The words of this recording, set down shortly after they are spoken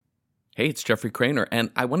Hey, it's Jeffrey Craner,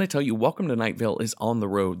 and I want to tell you, Welcome to Night Vale is on the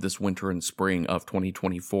road this winter and spring of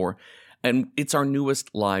 2024, and it's our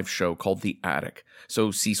newest live show called The Attic.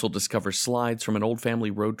 So Cecil discovers slides from an old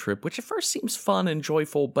family road trip, which at first seems fun and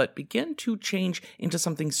joyful, but begin to change into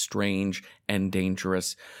something strange and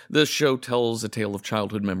dangerous. The show tells a tale of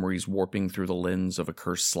childhood memories warping through the lens of a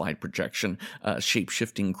cursed slide projection, a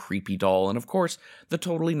shape-shifting creepy doll, and of course, the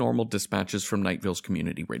totally normal dispatches from Night Vale's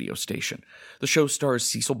community radio station. The show stars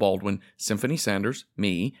Cecil Baldwin, Symphony Sanders,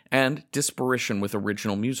 me, and Disparition with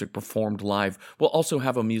original music performed live. We'll also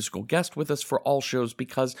have a musical guest with us for all shows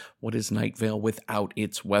because what is Night Vale without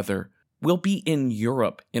its weather? We'll be in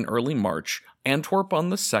Europe in early March, Antwerp on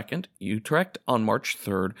the 2nd, Utrecht on March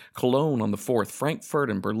 3rd, Cologne on the 4th,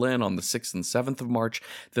 Frankfurt and Berlin on the 6th and 7th of March,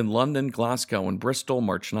 then London, Glasgow, and Bristol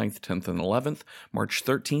March 9th, 10th, and 11th, March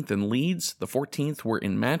 13th in Leeds, the 14th we're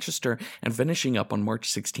in Manchester, and finishing up on March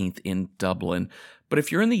 16th in Dublin. But if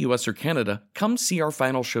you're in the US or Canada, come see our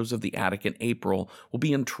final shows of The Attic in April. We'll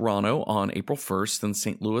be in Toronto on April 1st, then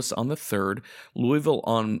St. Louis on the 3rd, Louisville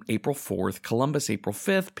on April 4th, Columbus April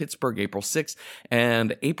 5th, Pittsburgh April 6th,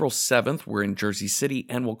 and April 7th we're in Jersey City,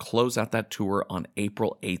 and we'll close out that tour on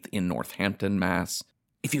April 8th in Northampton, Mass.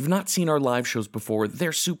 If you've not seen our live shows before,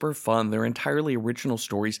 they're super fun. They're entirely original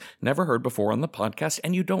stories never heard before on the podcast,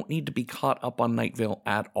 and you don't need to be caught up on Night Vale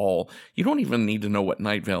at all. You don't even need to know what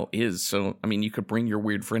Night Vale is. So, you could bring your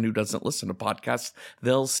weird friend who doesn't listen to podcasts.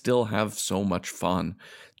 They'll still have so much fun.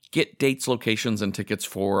 Get dates, locations, and tickets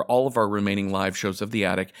for all of our remaining live shows of The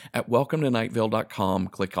Attic at welcometonightvale.com.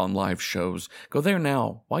 Click on live shows. Go there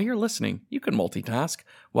now. While you're listening, you can multitask.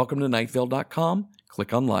 Welcometonightvale.com.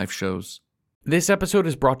 Click on live shows. This episode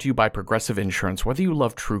is brought to you by Progressive Insurance. Whether you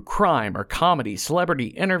love true crime or comedy, celebrity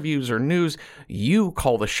interviews or news, you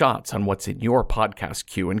call the shots on what's in your podcast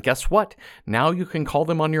queue. And guess what? Now you can call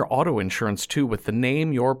them on your auto insurance too with the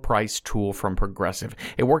Name Your Price tool from Progressive.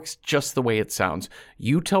 It works just the way it sounds.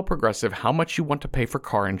 You tell Progressive how much you want to pay for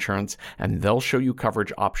car insurance, and they'll show you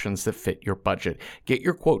coverage options that fit your budget. Get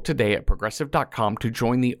your quote today at Progressive.com to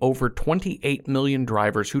join the over 28 million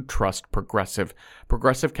drivers who trust Progressive.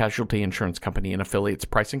 Progressive Casualty Insurance Company and affiliates.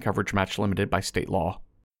 Price and coverage match limited by state law.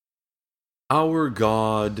 Our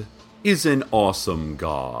God is an awesome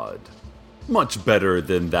God. Much better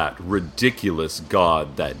than that ridiculous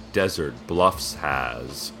God that Desert Bluffs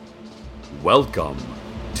has. Welcome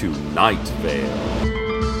to Night Vale.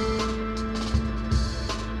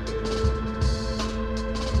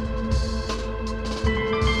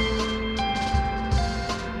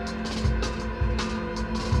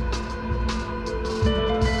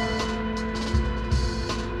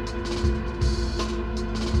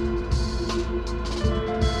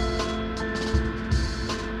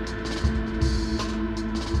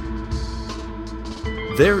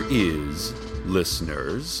 There is,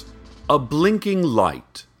 listeners, a blinking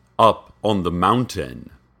light up on the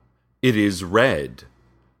mountain. It is red.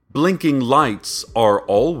 Blinking lights are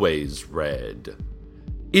always red.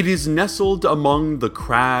 It is nestled among the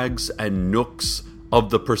crags and nooks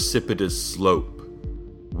of the precipitous slope.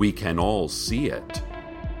 We can all see it.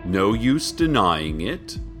 No use denying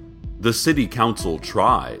it. The city council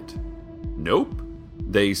tried. Nope,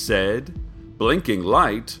 they said. Blinking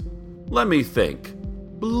light? Let me think.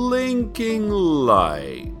 Blinking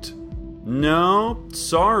light. No,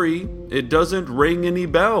 sorry, it doesn't ring any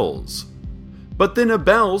bells. But then a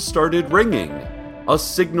bell started ringing, a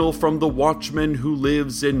signal from the watchman who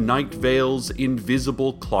lives in Night Vale's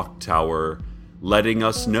invisible clock tower, letting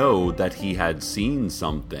us know that he had seen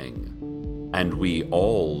something. And we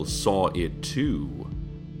all saw it too.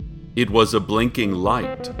 It was a blinking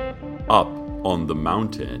light up on the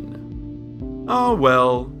mountain. Oh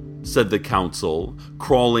well, said the council,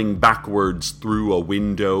 crawling backwards through a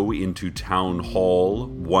window into town hall,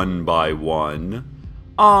 one by one.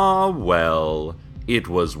 Ah, well, it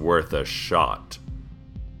was worth a shot.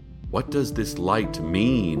 What does this light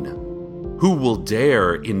mean? Who will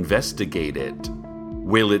dare investigate it?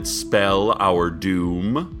 Will it spell our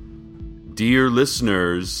doom? Dear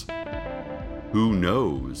listeners, who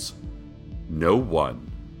knows? No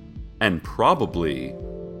one. And probably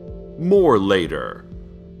more later.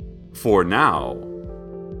 For now,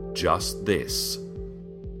 just this.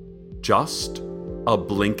 Just a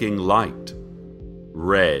blinking light.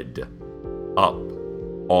 Red. Up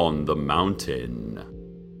on the mountain.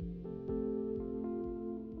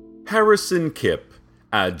 Harrison Kipp,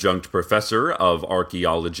 adjunct professor of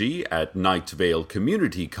archaeology at Night Vale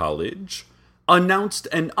Community College, announced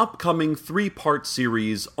an upcoming 3-part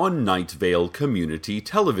series on Night Vale Community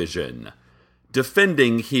Television,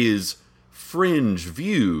 defending his fringe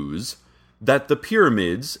views that the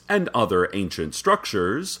pyramids and other ancient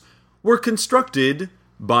structures were constructed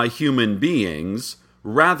by human beings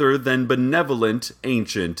rather than benevolent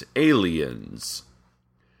ancient aliens.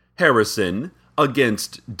 Harrison,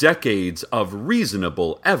 against decades of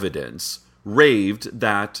reasonable evidence, raved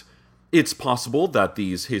that it's possible that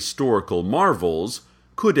these historical marvels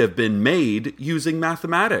could have been made using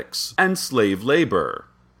mathematics and slave labor.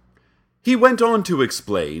 He went on to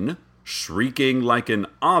explain, shrieking like an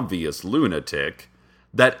obvious lunatic,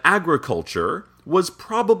 that agriculture was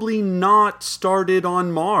probably not started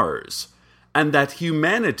on Mars, and that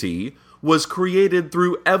humanity was created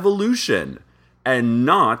through evolution and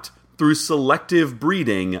not through selective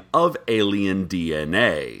breeding of alien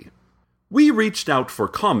DNA. We reached out for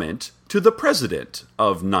comment to the president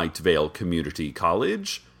of Night Vale Community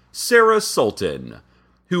College, Sarah Sultan,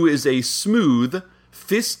 who is a smooth,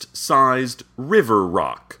 fist-sized river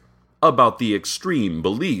rock, about the extreme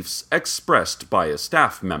beliefs expressed by a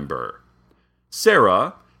staff member.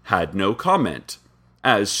 Sarah had no comment,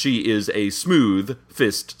 as she is a smooth,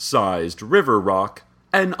 fist-sized river rock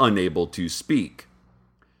and unable to speak.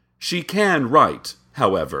 She can write,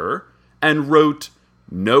 however, and wrote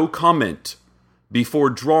 "no comment" before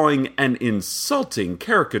drawing an insulting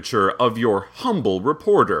caricature of your humble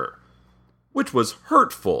reporter, which was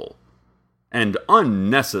hurtful and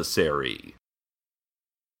unnecessary.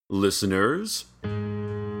 Listeners,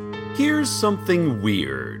 here's something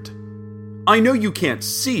weird. I know you can't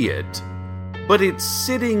see it, but it's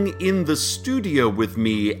sitting in the studio with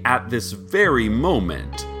me at this very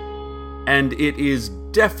moment, and it is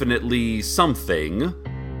definitely something,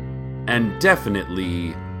 and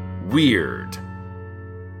definitely weird.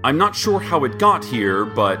 I'm not sure how it got here,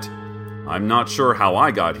 but I'm not sure how I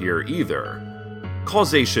got here either.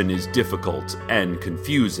 Causation is difficult and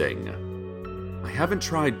confusing. I haven't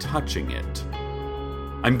tried touching it.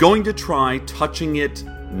 I'm going to try touching it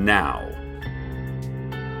now.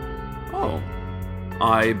 Oh,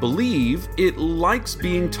 I believe it likes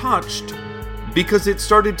being touched because it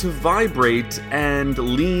started to vibrate and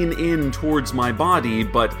lean in towards my body,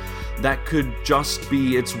 but that could just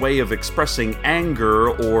be its way of expressing anger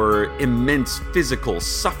or immense physical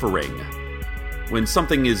suffering. When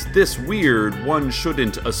something is this weird, one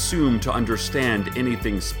shouldn't assume to understand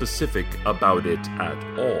anything specific about it at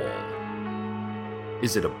all.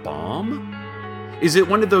 Is it a bomb? Is it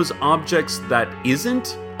one of those objects that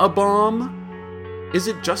isn't a bomb? Is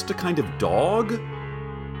it just a kind of dog?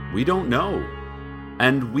 We don't know.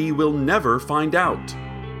 And we will never find out.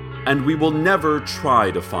 And we will never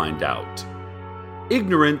try to find out.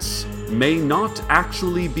 Ignorance may not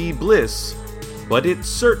actually be bliss, but it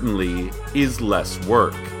certainly is less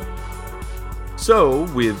work. So,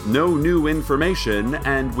 with no new information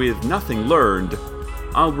and with nothing learned,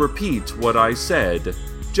 I'll repeat what I said,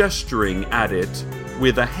 gesturing at it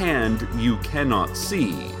with a hand you cannot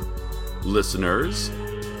see. Listeners,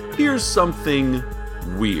 here's something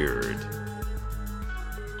weird.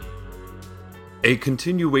 A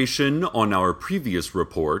continuation on our previous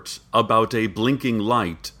report about a blinking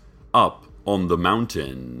light up on the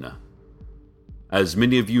mountain. As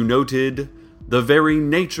many of you noted, the very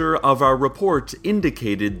nature of our report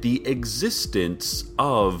indicated the existence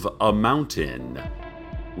of a mountain,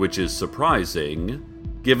 which is surprising,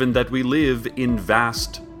 given that we live in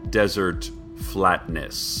vast desert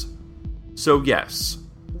flatness. So yes,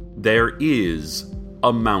 there is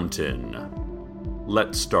a mountain.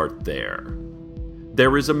 Let's start there.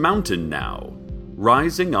 There is a mountain now,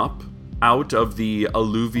 rising up out of the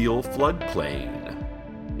alluvial floodplain.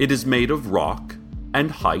 It is made of rock and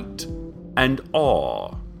height and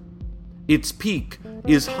awe. Its peak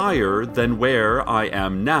is higher than where I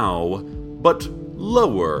am now, but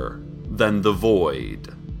lower than the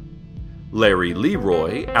void. Larry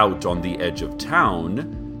Leroy, out on the edge of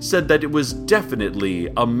town, said that it was definitely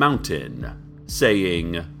a mountain,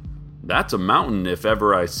 saying, "That's a mountain if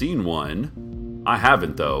ever I seen one." I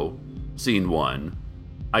haven't, though, seen one.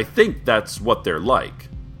 I think that's what they're like.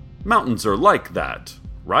 Mountains are like that,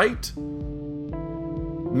 right?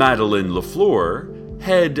 Madeline LaFleur,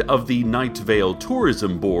 head of the Night Vale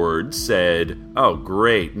Tourism Board, said, "Oh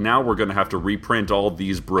great, now we're going to have to reprint all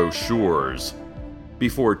these brochures,"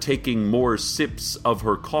 before taking more sips of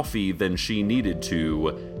her coffee than she needed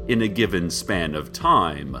to in a given span of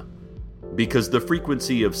time, because the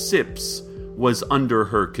frequency of sips was under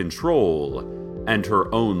her control, and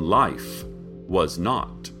her own life was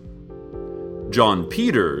not. John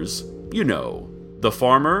Peters, you know, the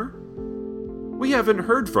farmer? We haven't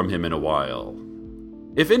heard from him in a while.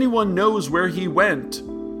 If anyone knows where he went,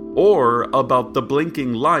 or about the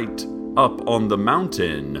blinking light up on the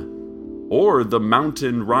mountain, or the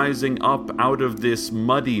mountain rising up out of this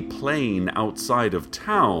muddy plain outside of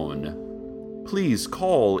town, please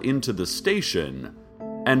call into the station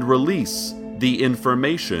and release the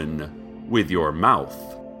information with your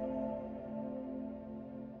mouth.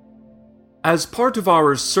 As part of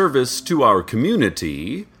our service to our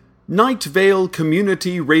community, Night Vale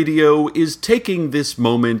Community Radio is taking this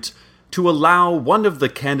moment to allow one of the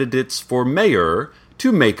candidates for mayor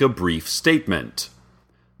to make a brief statement.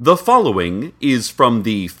 The following is from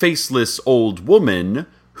the faceless old woman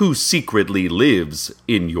who secretly lives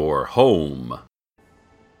in your home.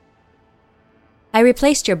 I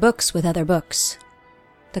replaced your books with other books.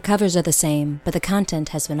 The covers are the same, but the content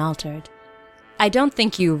has been altered. I don't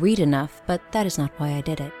think you read enough, but that is not why I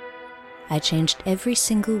did it. I changed every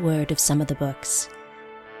single word of some of the books.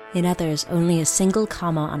 In others, only a single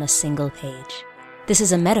comma on a single page. This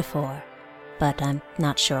is a metaphor, but I'm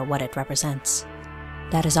not sure what it represents.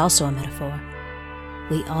 That is also a metaphor.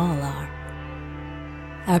 We all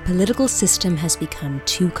are. Our political system has become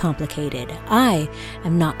too complicated. I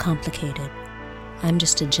am not complicated. I'm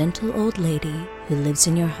just a gentle old lady who lives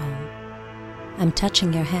in your home. I'm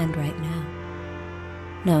touching your hand right now.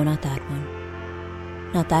 No, not that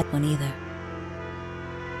one. Not that one either.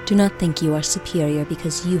 Do not think you are superior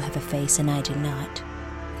because you have a face and I do not.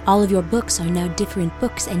 All of your books are now different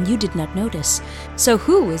books, and you did not notice. So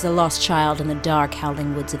who is a lost child in the dark,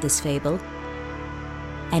 howling woods of this fable?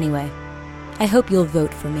 Anyway, I hope you'll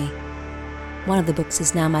vote for me. One of the books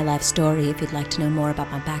is now my life story if you'd like to know more about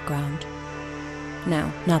my background.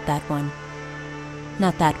 No, not that one.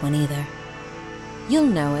 Not that one either. You'll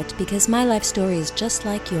know it because my life story is just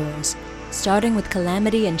like yours, starting with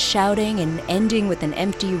calamity and shouting and ending with an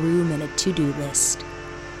empty room and a to-do list.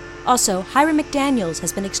 Also, Hiram McDaniels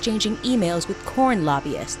has been exchanging emails with corn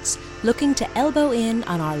lobbyists, looking to elbow in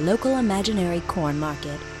on our local imaginary corn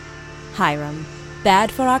market. Hiram,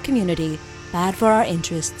 bad for our community, bad for our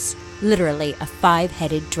interests, literally a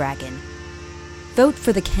 5-headed dragon. Vote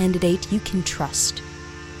for the candidate you can trust.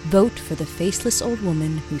 Vote for the faceless old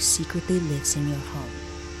woman who secretly lives in your home.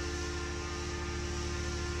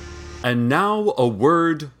 And now a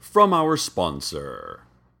word from our sponsor.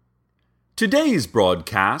 Today's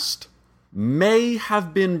broadcast may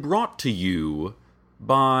have been brought to you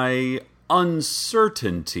by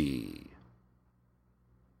uncertainty.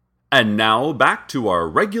 And now back to our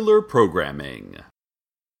regular programming.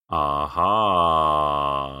 Aha!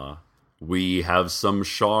 We have some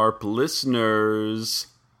sharp listeners.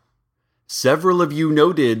 Several of you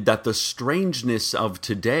noted that the strangeness of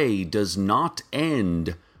today does not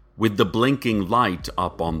end with the blinking light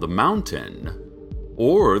up on the mountain,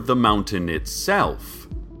 or the mountain itself,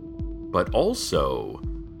 but also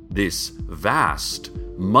this vast,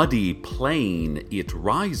 muddy plain it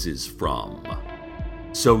rises from.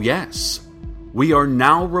 So yes, we are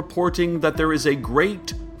now reporting that there is a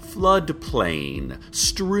great floodplain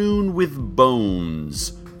strewn with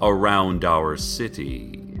bones around our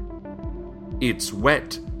city. Its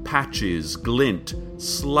wet patches glint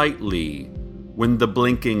slightly when the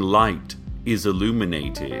blinking light is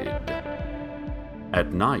illuminated.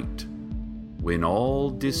 At night, when all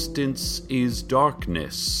distance is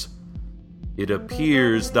darkness, it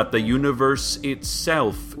appears that the universe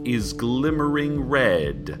itself is glimmering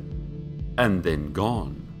red, and then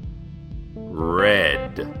gone.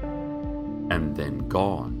 Red, and then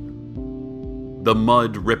gone. The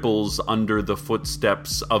mud ripples under the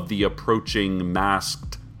footsteps of the approaching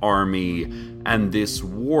masked army, and this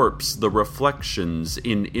warps the reflections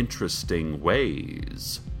in interesting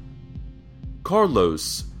ways.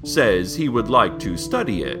 Carlos says he would like to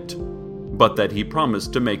study it, but that he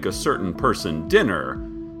promised to make a certain person dinner,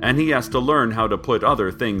 and he has to learn how to put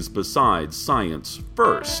other things besides science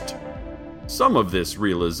first. Some of this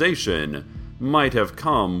realization might have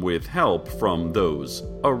come with help from those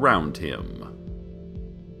around him.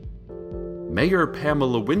 Mayor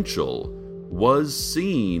Pamela Winchell was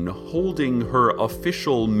seen holding her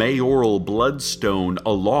official mayoral bloodstone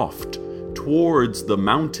aloft towards the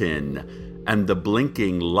mountain and the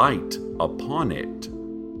blinking light upon it.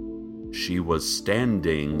 She was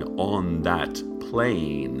standing on that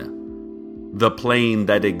plane. The plane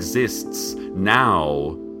that exists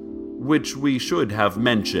now, which we should have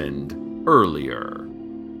mentioned earlier.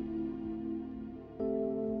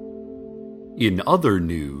 In other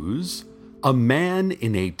news, a man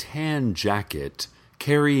in a tan jacket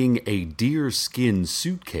carrying a deerskin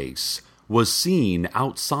suitcase was seen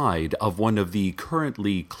outside of one of the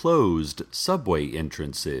currently closed subway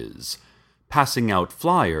entrances, passing out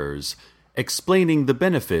flyers explaining the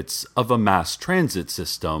benefits of a mass transit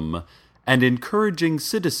system and encouraging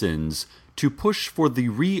citizens to push for the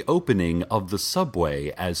reopening of the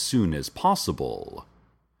subway as soon as possible.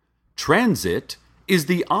 Transit is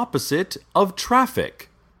the opposite of traffic,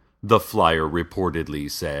 the flyer reportedly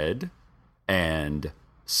said, and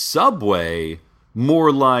subway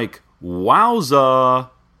more like wowza.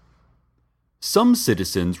 Some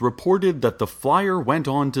citizens reported that the flyer went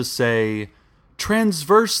on to say,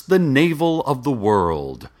 "Transverse the navel of the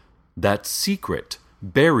world, that secret,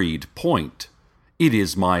 buried point. It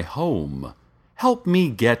is my home. Help me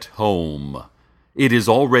get home. It is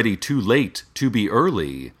already too late to be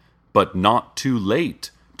early, but not too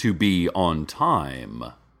late to be on time."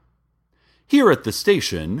 Here at the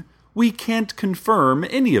station, we can't confirm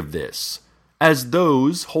any of this, as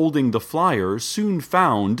those holding the flyer soon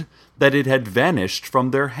found that it had vanished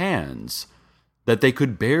from their hands, that they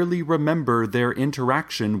could barely remember their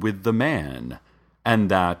interaction with the man, and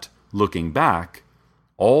that, looking back,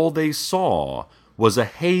 all they saw was a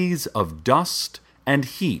haze of dust and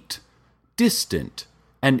heat, distant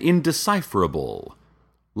and indecipherable,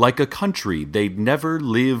 like a country they'd never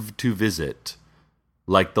lived to visit,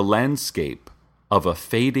 like the landscape of a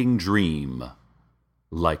fading dream,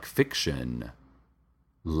 like fiction,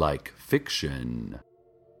 like fiction.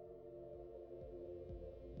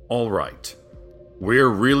 All right, we're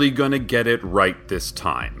really gonna get it right this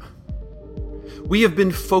time. We have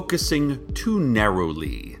been focusing too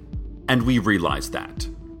narrowly, and we realize that.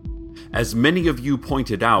 As many of you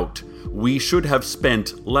pointed out, we should have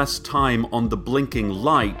spent less time on the blinking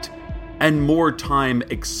light and more time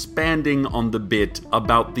expanding on the bit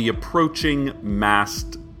about the approaching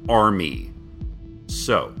masked army.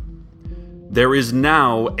 So, there is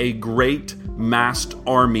now a great masked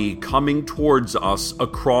army coming towards us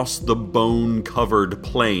across the bone-covered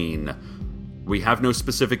plain. We have no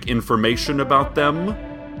specific information about them,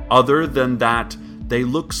 other than that they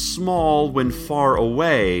look small when far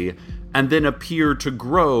away, and then appear to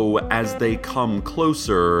grow as they come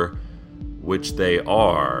closer, which they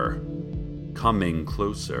are. Coming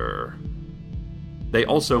closer. They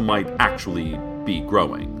also might actually be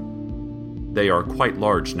growing. They are quite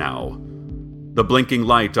large now. The blinking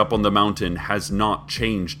light up on the mountain has not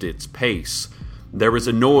changed its pace. There is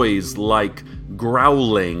a noise like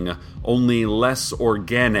growling, only less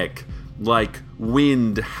organic, like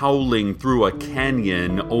wind howling through a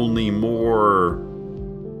canyon, only more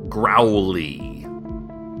growly.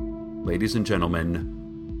 Ladies and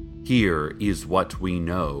gentlemen, here is what we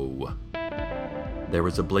know. There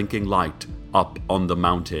is a blinking light up on the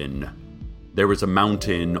mountain. There is a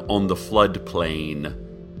mountain on the floodplain.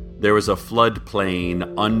 There is a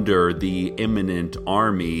floodplain under the imminent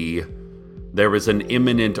army. There is an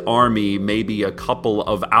imminent army maybe a couple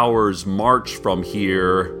of hours' march from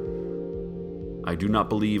here. I do not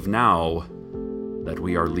believe now that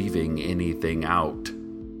we are leaving anything out.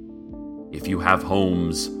 If you have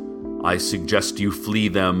homes, I suggest you flee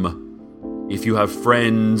them. If you have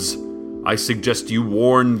friends, I suggest you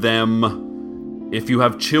warn them. If you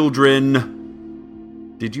have children...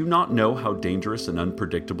 Did you not know how dangerous and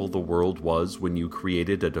unpredictable the world was when you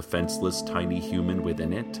created a defenseless tiny human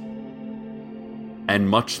within it? And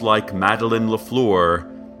much like Madeleine Lafleur,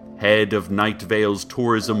 head of Night Vale's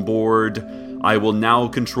tourism board, I will now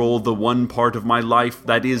control the one part of my life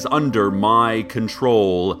that is under my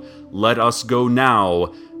control. Let us go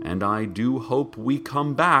now, and I do hope we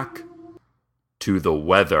come back to the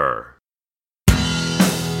weather.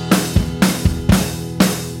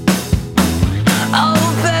 Oh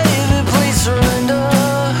baby, please surrender.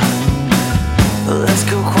 Let's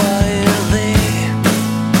go quietly.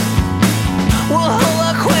 We'll hold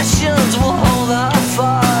our questions, we'll hold our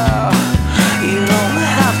fire. You don't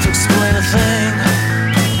have to explain a thing.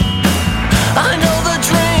 I know the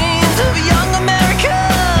dreams of young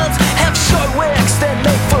Americans have short wigs that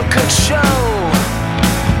make for good show.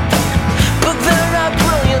 But they're not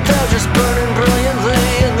brilliant, they're just burning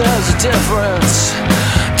brilliantly. And there's a difference,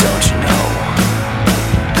 don't you know?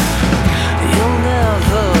 You'll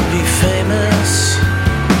never be famous.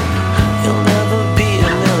 You'll never be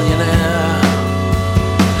a millionaire.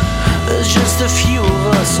 There's just a few of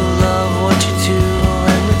us who love what you do,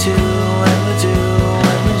 and we do, and we do,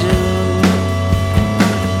 and we do.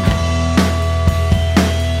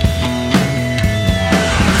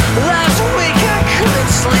 Last week I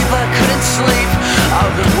couldn't sleep.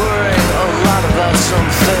 I've been worrying a lot about some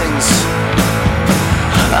things.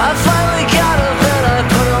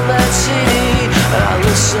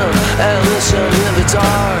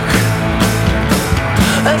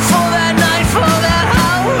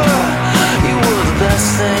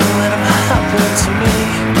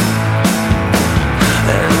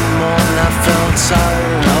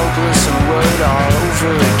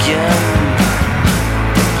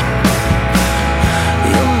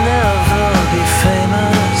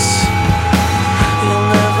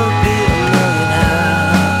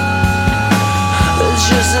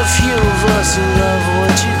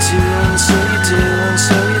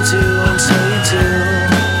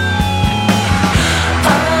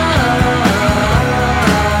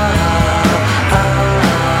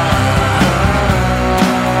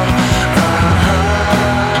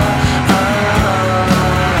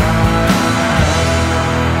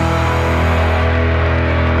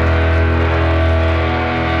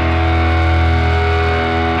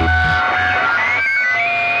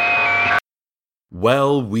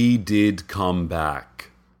 Well, we did come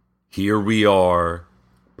back. Here we are,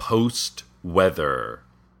 post-weather.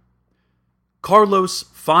 Carlos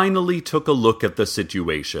finally took a look at the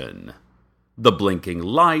situation. The blinking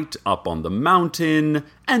light up on the mountain,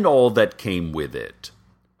 and all that came with it.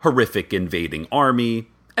 Horrific invading army,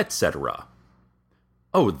 etc.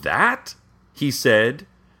 "Oh, that?" he said,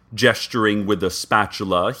 gesturing with a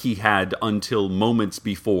spatula he had until moments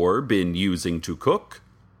before been using to cook.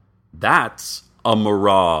 "That's a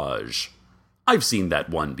mirage. I've seen that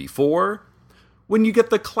one before. When you get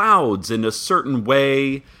the clouds in a certain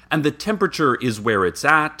way and the temperature is where it's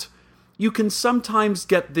at, you can sometimes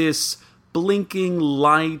get this blinking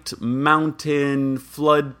light mountain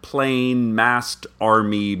floodplain massed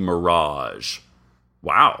army mirage.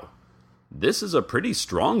 Wow, this is a pretty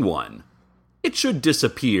strong one. It should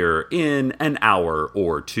disappear in an hour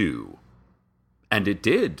or two." And it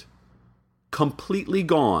did. Completely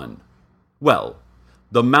gone. Well,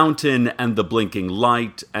 the mountain and the blinking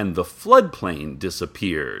light and the floodplain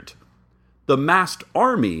disappeared. The massed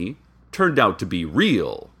army turned out to be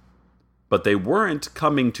real. But they weren't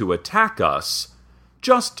coming to attack us,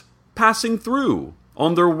 just passing through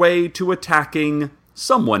on their way to attacking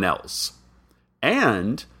someone else.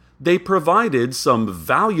 And they provided some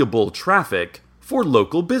valuable traffic for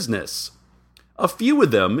local business. A few of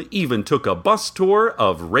them even took a bus tour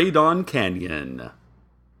of Radon Canyon.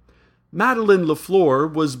 Madeleine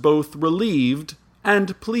LaFleur was both relieved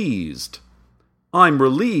and pleased. "I'm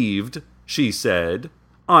relieved," she said.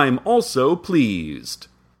 "I'm also pleased."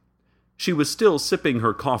 She was still sipping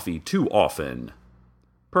her coffee too often.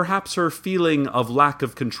 Perhaps her feeling of lack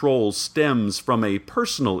of control stems from a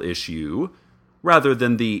personal issue, rather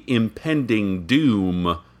than the impending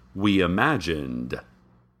doom we imagined.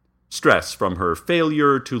 Stress from her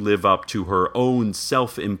failure to live up to her own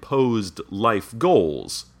self-imposed life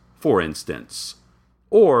goals, for instance.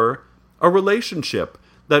 Or a relationship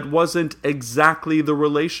that wasn't exactly the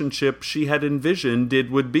relationship she had envisioned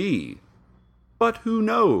it would be. But who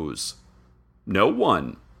knows? No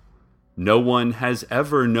one. No one has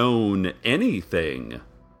ever known anything.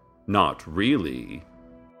 Not really.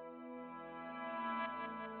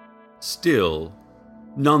 Still,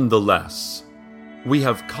 nonetheless, we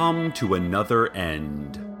have come to another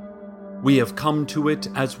end. We have come to it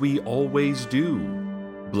as we always do.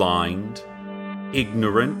 Blind,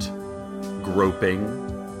 ignorant, groping.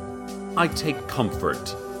 I take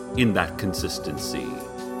comfort in that consistency.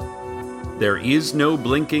 There is no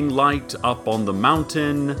blinking light up on the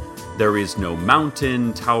mountain. There is no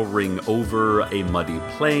mountain towering over a muddy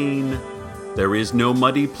plain. There is no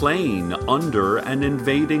muddy plain under an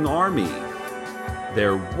invading army.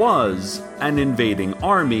 There was an invading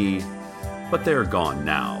army, but they're gone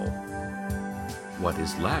now. What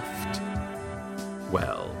is left?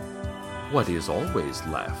 Well, what is always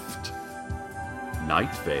left?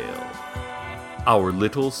 Night Vale. Our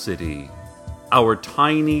little city. Our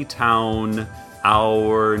tiny town.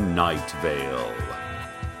 Our Night Vale.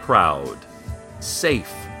 Proud.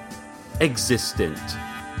 Safe. Existent.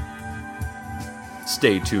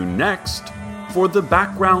 Stay tuned next for the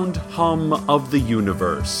background hum of the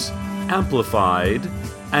universe, amplified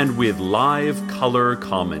and with live color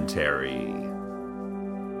commentary.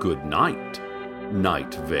 Good night,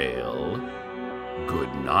 Night Vale.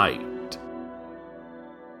 Good night.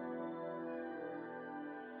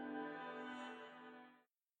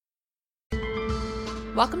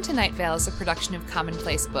 Welcome to Night Vale is a production of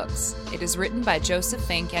Commonplace Books. It is written by Joseph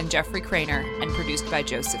Fink and Jeffrey Craner and produced by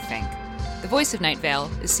Joseph Fink. The voice of Night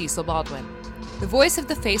Vale is Cecil Baldwin. The voice of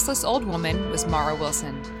the faceless old woman was Mara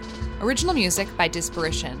Wilson. Original music by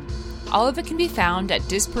Disparition. All of it can be found at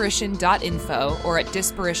disparition.info or at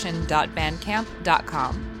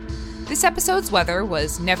disparition.bandcamp.com. This episode's weather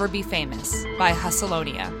was Never Be Famous by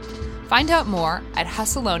Hustleonia. Find out more at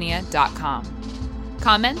hustleonia.com.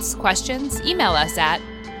 Comments, questions, email us at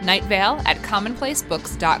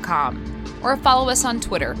nightvale@commonplacebooks.com or follow us on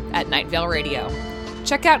Twitter at Nightvale Radio.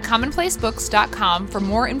 Check out commonplacebooks.com for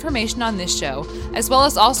more information on this show, as well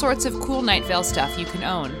as all sorts of cool Night Vale stuff you can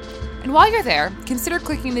own. And while you're there, consider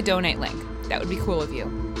clicking the donate link. That would be cool of you.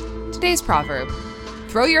 Today's proverb: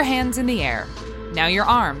 throw your hands in the air. Now your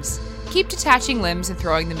arms. Keep detaching limbs and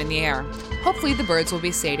throwing them in the air. Hopefully the birds will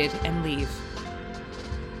be sated and leave.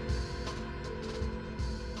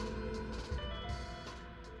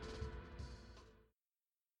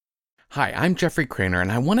 Hi, I'm Jeffrey Craner,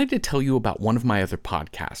 and I wanted to tell you about one of my other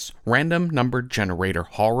podcasts, Random Number Generator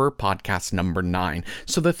Horror Podcast number 9.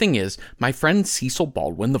 So the thing is, my friend Cecil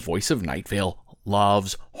Baldwin, the voice of Night Vale,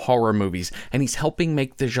 loves horror movies, and he's helping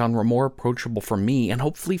make the genre more approachable for me and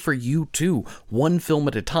hopefully for you too, one film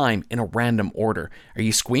at a time in a random order. Are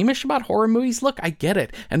you squeamish about horror movies? Look, I get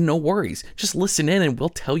it, and no worries. Just listen in and we'll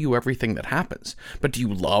tell you everything that happens. But do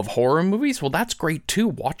you love horror movies? Well, that's great too.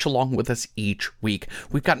 Watch along with us each week.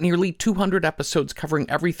 We've got nearly 200 episodes covering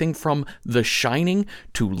everything from The Shining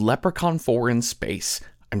to Leprechaun 4 in space.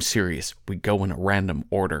 I'm serious, we go in a random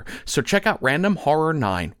order. So check out Random Horror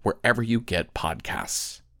 9 wherever you get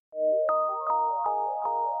podcasts.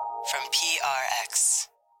 From